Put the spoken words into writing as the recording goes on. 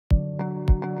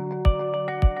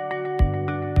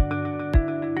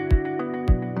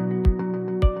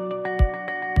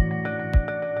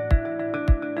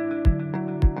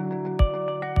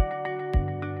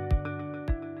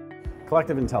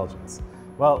Collective intelligence.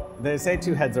 Well, they say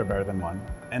two heads are better than one,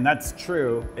 and that's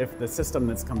true if the system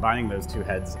that's combining those two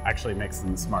heads actually makes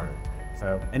them smarter.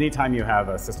 So anytime you have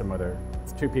a system, whether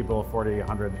it's 2 people, 40,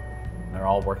 100, and they're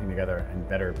all working together and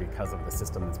better because of the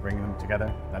system that's bringing them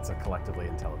together, that's a collectively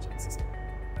intelligent system.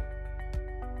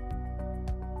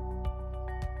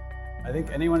 I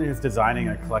think anyone who's designing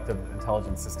a collective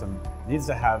intelligence system needs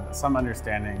to have some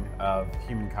understanding of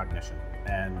human cognition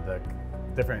and the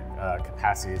different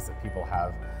capacities that people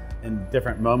have in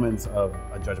different moments of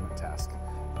a judgment task.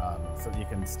 So that you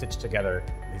can stitch together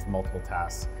these multiple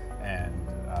tasks and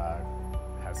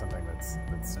have something that's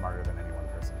smarter than any one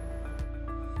person.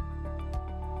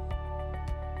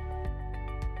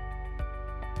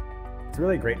 It's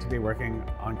really great to be working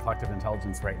on collective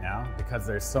intelligence right now because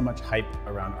there's so much hype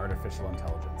around artificial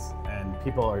intelligence, and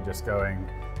people are just going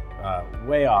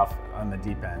way off on the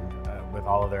deep end with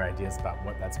all of their ideas about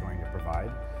what that's going to provide.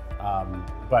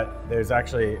 But there's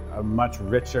actually a much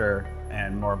richer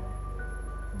and more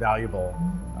valuable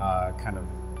kind of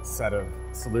set of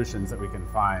solutions that we can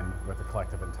find with the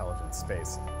collective intelligence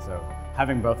space. So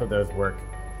having both of those work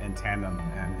in tandem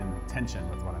and in tension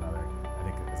with one another, I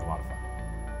think is a lot of fun.